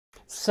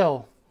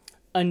So,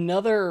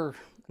 another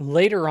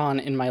later on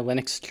in my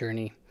Linux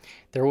journey,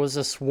 there was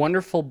this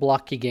wonderful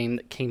blocky game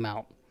that came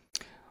out.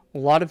 A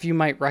lot of you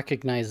might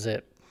recognize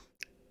it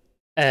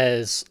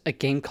as a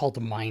game called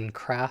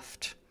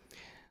Minecraft,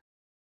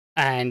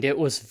 and it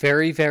was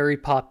very, very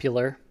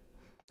popular,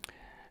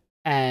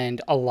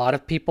 and a lot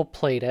of people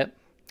played it.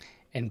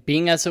 And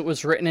being as it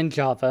was written in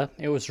Java,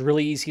 it was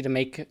really easy to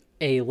make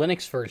a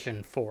Linux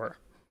version for.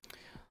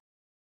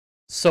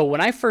 So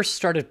when I first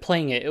started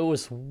playing it, it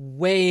was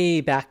way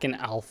back in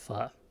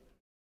alpha.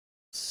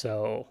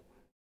 So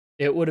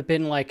it would have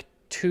been like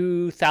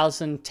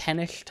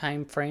 2010-ish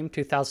time frame,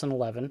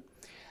 2011.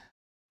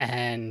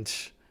 And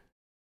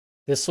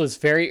this was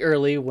very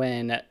early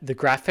when the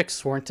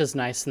graphics weren't as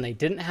nice and they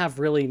didn't have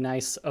really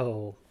nice,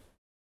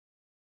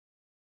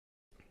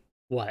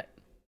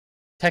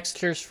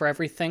 textures for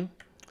everything.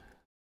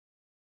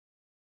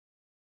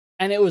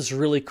 And it was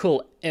really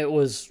cool. It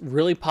was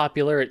really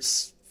popular.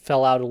 It's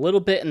fell out a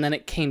little bit and then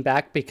it came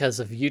back because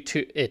of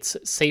YouTube. It's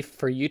safe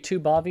for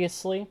YouTube,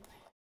 obviously,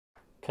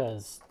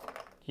 because,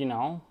 you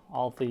know,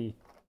 all the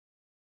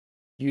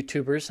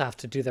YouTubers have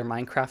to do their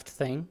Minecraft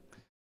thing.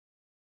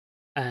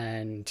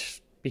 And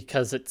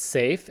because it's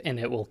safe and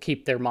it will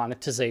keep their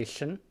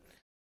monetization.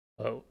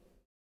 Oh,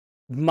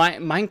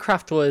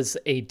 Minecraft was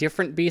a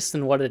different beast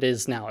than what it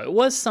is now. It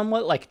was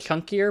somewhat like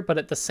chunkier, but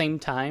at the same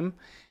time,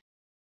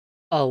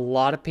 a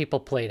lot of people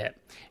played it.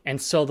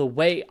 And so the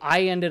way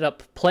I ended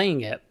up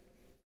playing it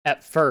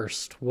at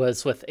first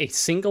was with a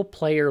single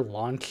player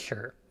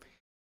launcher.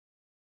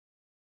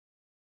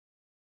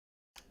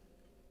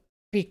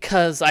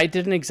 Because I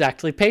didn't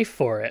exactly pay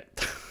for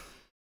it.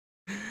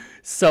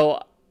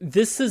 So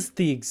this is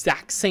the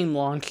exact same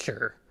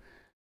launcher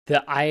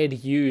that I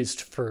had used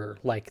for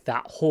like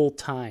that whole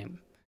time.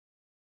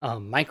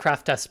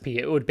 Minecraft SP,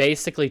 it would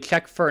basically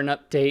check for an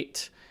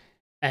update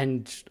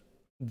and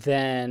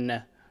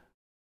then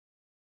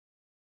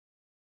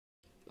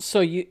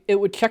it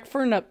would check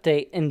for an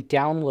update and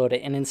download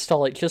it and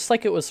install it just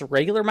like it was a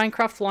regular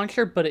Minecraft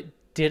launcher, but it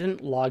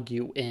didn't log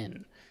you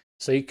in.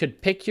 So you could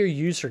pick your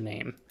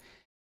username.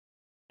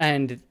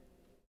 And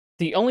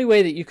the only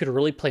way that you could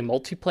really play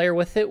multiplayer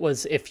with it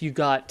was if you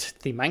got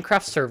the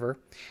Minecraft server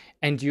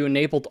and you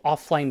enabled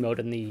offline mode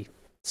in the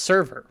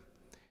server.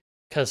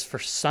 Because for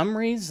some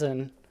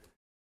reason,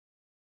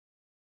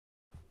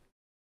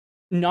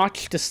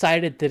 Notch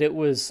decided that it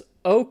was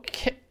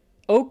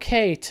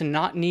okay to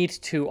not need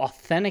to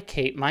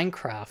authenticate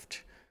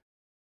Minecraft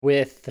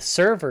with the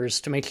servers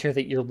to make sure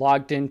that you're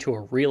logged into a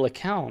real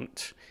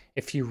account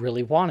if you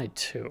really wanted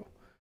to.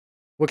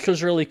 Which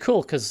was really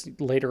cool, because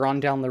later on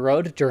down the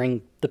road,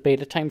 during the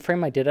beta time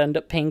frame, I did end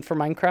up paying for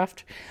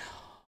Minecraft.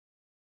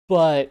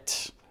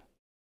 But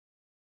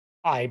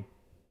I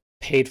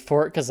paid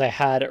for it because I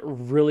had a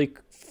really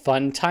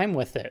fun time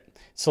with it.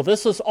 So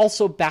this was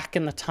also back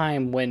in the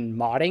time when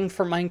modding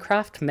for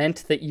Minecraft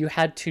meant that you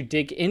had to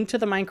dig into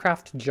the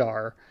Minecraft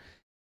jar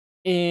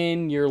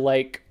in your,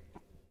 like,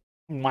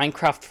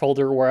 Minecraft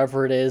folder,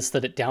 wherever it is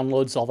that it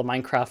downloads all the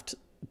Minecraft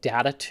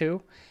data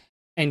to.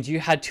 And you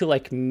had to,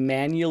 like,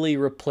 manually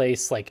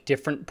replace, like,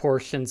 different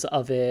portions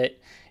of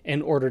it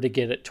in order to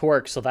get it to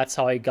work. So that's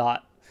how I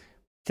got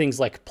things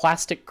like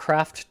Plastic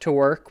Craft to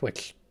work,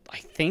 which I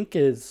think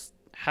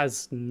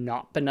has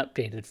not been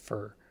updated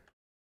for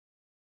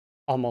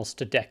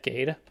almost a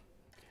decade.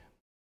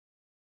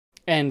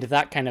 And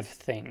that kind of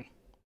thing.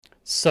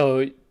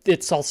 So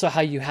it's also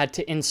how you had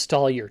to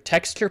install your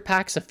texture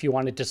packs if you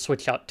wanted to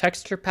switch out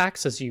texture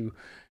packs as you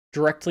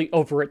directly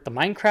overwrite the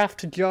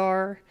Minecraft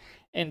jar.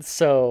 And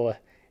so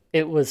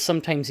it was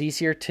sometimes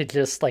easier to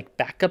just like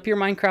back up your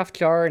Minecraft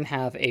jar and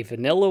have a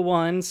vanilla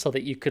one so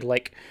that you could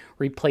like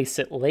replace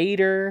it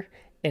later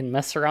and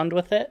mess around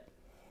with it.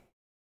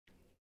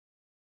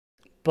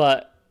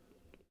 But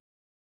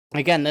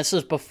again, this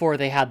is before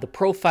they had the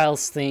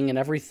profiles thing and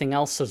everything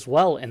else as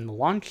well in the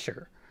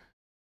launcher.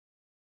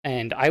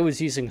 And I was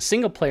using a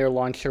single player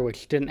launcher,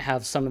 which didn't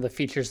have some of the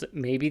features that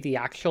maybe the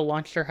actual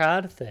launcher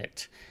had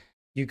that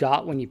you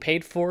got when you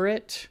paid for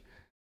it.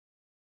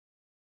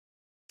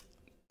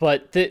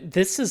 But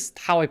this is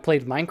how I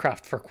played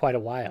Minecraft for quite a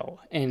while.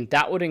 And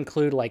that would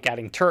include like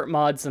adding turret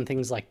mods and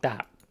things like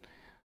that.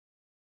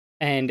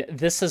 And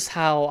this is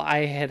how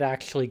I had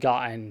actually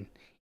gotten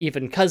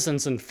even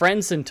cousins and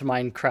friends into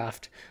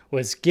Minecraft,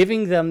 was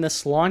giving them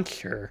this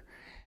launcher.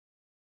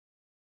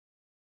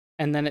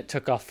 And then it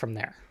took off from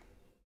there.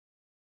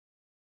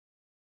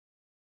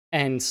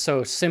 And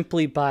so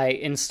simply by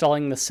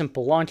installing the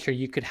simple launcher,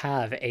 you could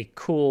have a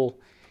cool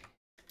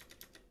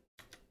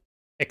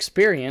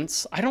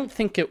experience. I don't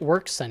think it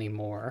works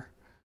anymore,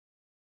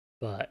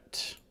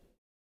 but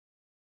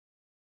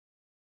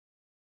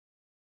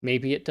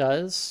maybe it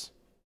does.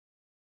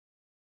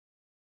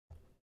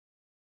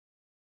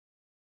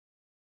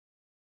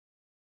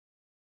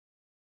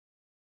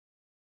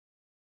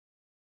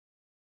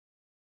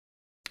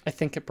 I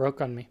think it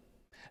broke on me.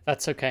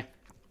 That's okay.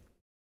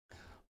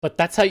 But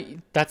that's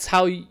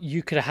how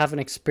you could have an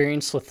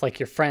experience with like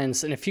your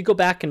friends. And if you go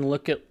back and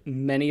look at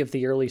many of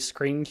the early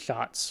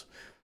screenshots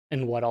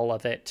and what all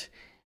of it,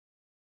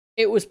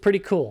 it was pretty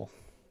cool.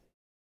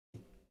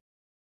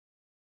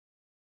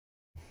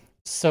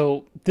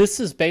 So this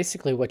is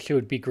basically what you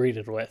would be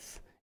greeted with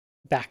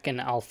back in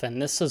alpha,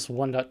 and this is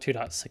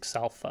 1.2.6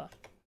 alpha.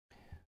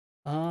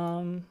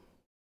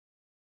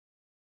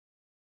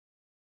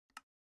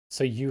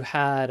 So you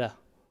had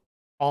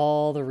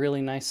all the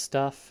really nice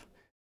stuff,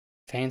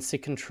 fancy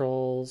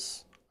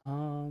controls.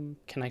 Can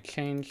I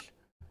change?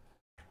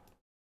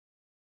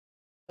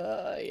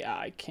 Yeah,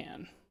 I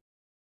can.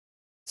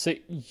 So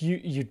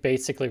you'd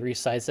basically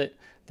resize it.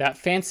 That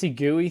fancy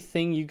GUI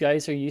thing you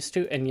guys are used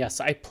to, and yes,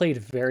 I played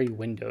very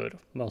windowed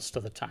most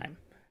of the time.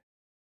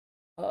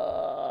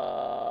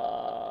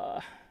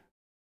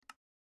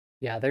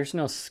 Yeah, there's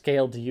no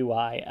scaled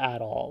UI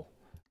at all.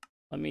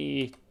 Let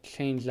me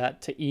change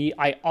that to E.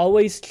 I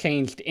always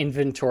changed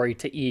inventory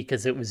to E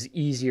because it was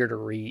easier to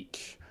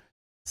reach.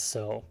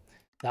 So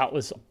that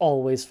was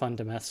always fun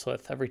to mess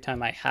with every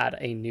time I had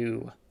a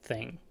new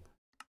thing.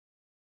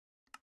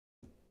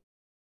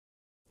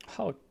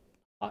 Oh,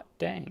 hot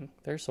dang,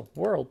 there's a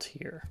world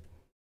here.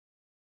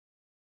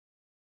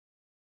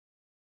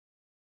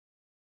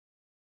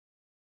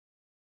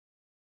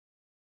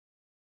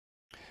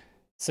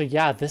 So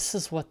yeah, this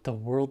is what the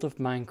world of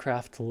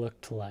Minecraft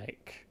looked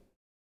like.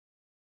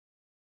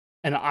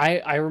 And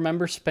I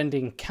remember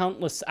spending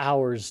countless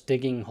hours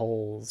digging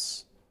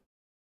holes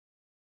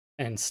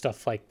and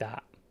stuff like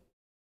that.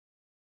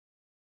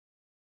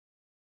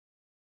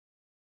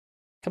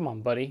 Come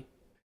on, buddy.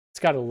 It's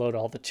got to load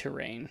all the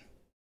terrain.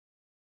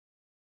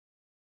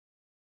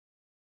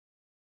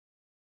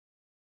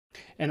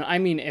 And I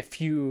mean, if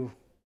you...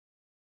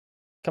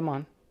 Come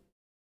on.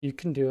 You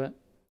can do it.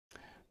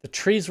 The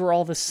trees were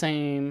all the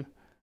same.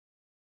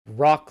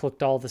 Rock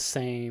looked all the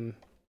same.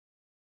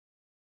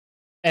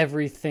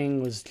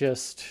 Everything was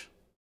just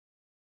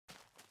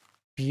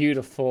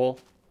beautiful.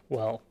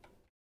 Well,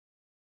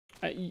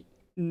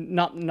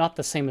 not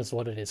the same as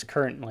what it is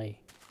currently.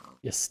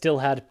 You still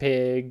had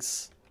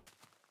pigs.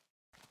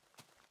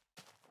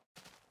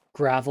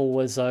 Gravel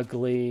was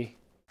ugly.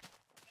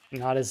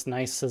 Not as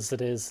nice as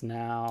it is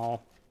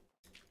now.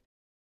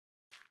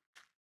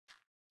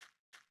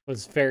 It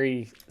was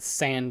very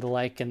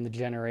sand-like in the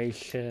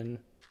generation.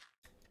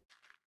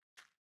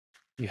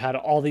 You had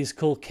all these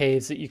cool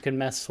caves that you could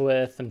mess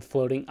with and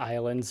floating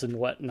islands and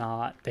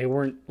whatnot. They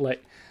weren't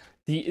like...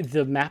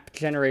 The map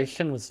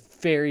generation was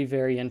very,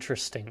 very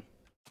interesting.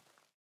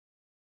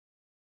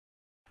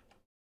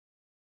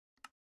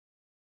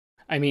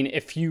 I mean,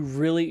 if you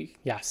really...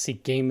 Yeah, see,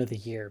 Game of the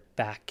Year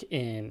back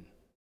in...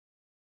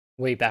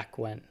 Way back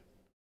when.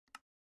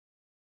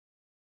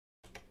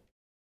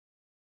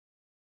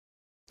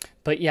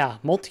 But yeah,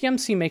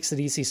 multi-MC makes it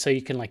easy so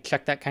you can like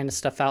check that kind of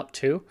stuff out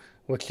too,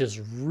 which is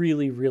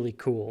really, really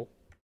cool.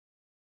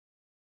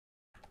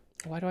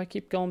 Why do I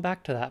keep going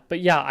back to that?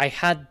 But yeah, I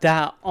had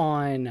that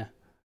on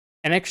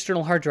an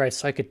external hard drive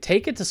so I could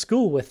take it to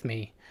school with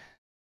me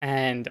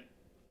and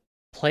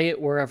play it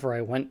wherever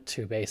I went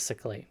to,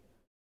 basically.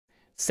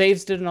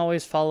 Saves didn't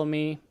always follow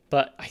me,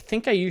 but I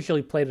think I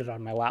usually played it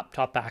on my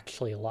laptop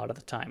actually a lot of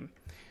the time.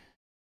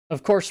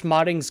 Of course,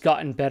 modding's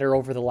gotten better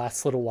over the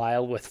last little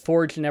while with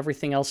Forge and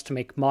everything else to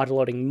make mod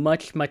loading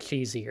much, much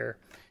easier.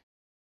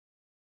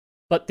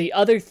 But the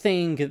other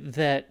thing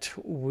that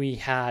we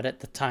had at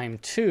the time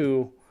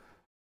too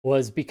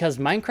was because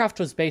Minecraft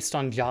was based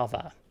on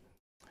Java.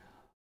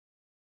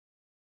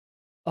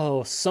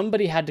 Oh,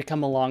 somebody had to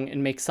come along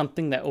and make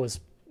something that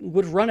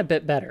would run a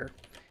bit better.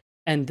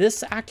 And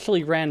this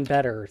actually ran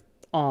better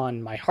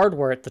on my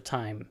hardware at the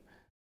time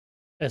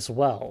as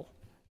well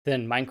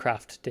than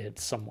Minecraft did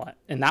somewhat.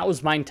 And that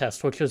was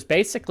Minetest, which was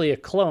basically a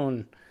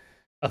clone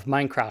of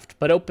Minecraft,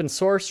 but open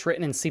source,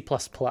 written in C++.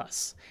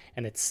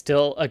 And it's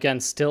still, again,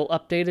 still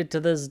updated to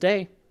this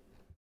day.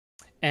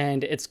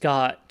 And it's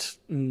got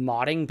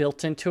modding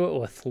built into it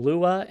with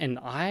Lua, and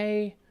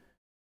I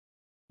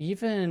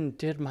even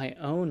did my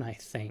own, I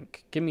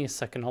think. Give me a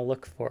second, I'll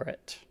look for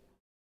it.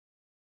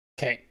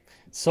 Okay,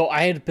 so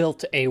I had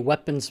built a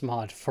weapons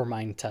mod for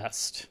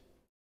Minetest.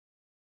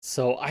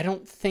 So I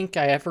don't think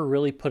I ever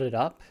really put it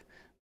up,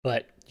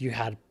 but you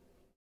had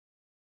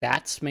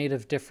bats made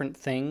of different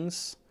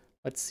things.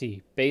 Let's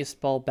see,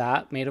 baseball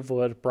bat made of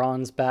wood,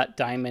 bronze bat,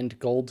 diamond,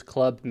 gold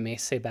club,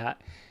 mace bat.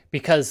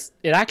 Because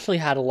it actually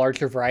had a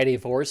larger variety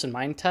of ores in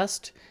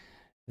Minetest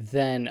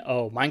than,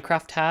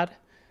 Minecraft had.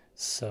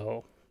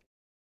 So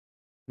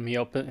let me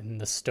open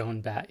the stone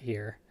bat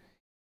here.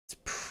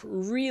 It's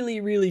really,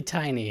 really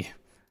tiny,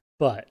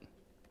 but...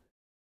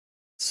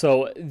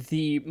 So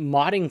the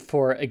modding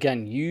for it,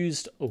 again,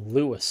 used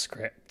Lua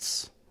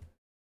scripts.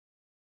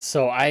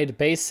 So I had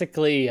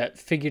basically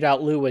figured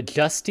out Lua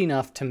just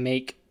enough to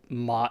make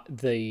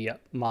the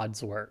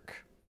mods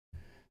work.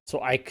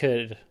 So I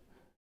could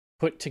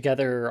put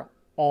together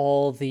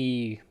all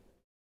the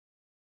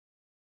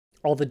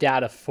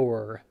data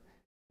for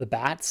the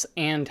bats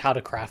and how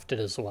to craft it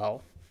as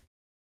well.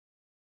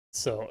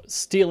 So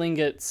stealing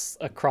it's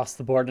across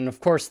the board. And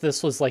of course,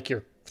 this was like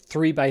your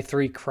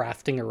 3x3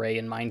 crafting array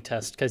in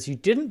Minetest because you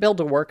didn't build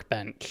a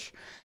workbench.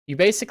 you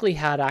basically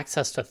had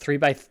access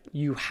to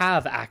you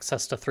have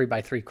access to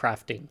 3x3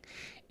 crafting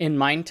in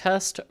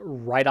Minetest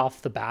right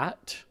off the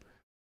bat.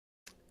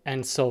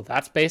 And so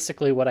that's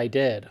basically what I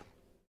did,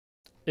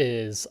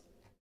 is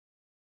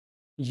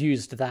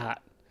used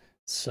that.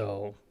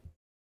 So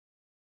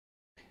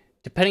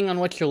depending on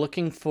what you're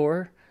looking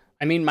for,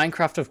 I mean,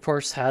 Minecraft of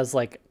course has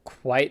like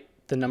quite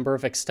the number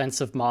of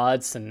extensive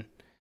mods,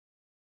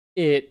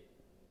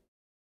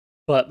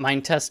 but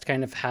Minetest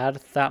kind of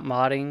had that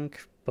modding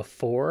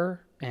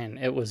before and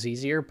it was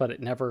easier, but it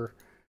never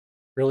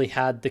really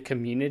had the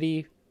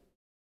community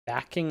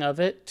backing of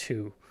it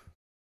to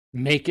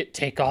make it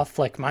take off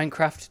like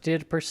Minecraft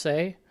did per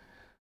se.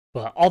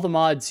 But all the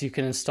mods you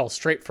can install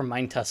straight from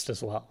Minetest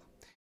as well.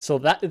 So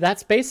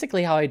that's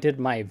basically how I did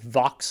my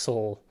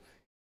voxel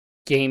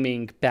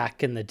gaming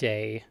back in the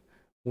day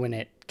when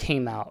it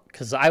came out,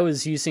 because I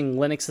was using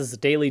Linux as a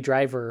daily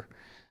driver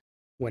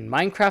when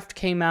Minecraft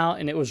came out,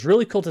 and it was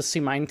really cool to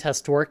see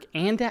Minetest work,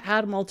 and it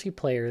had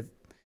multiplayer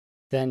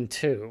then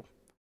too,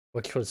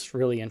 which was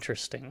really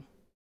interesting.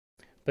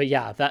 But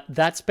yeah,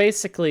 that's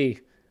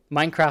basically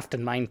Minecraft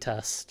and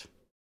Minetest.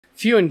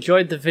 If you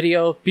enjoyed the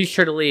video, be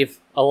sure to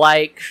leave a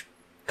like,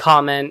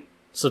 comment,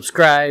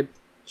 subscribe,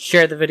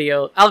 share the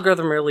video.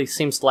 Algorithm really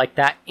seems to like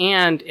that,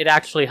 and it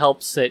actually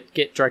helps it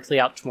get directly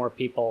out to more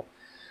people.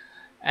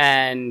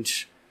 And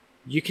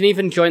you can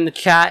even join the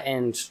chat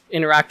and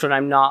interact when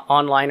I'm not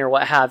online or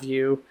what have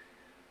you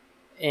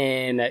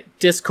in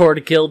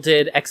Discord,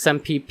 Guilded,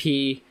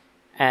 XMPP,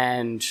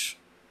 and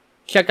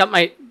check out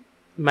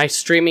my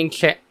streaming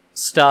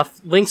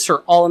stuff. Links are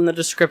all in the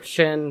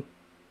description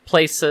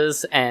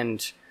places,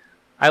 and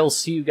I will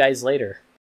see you guys later.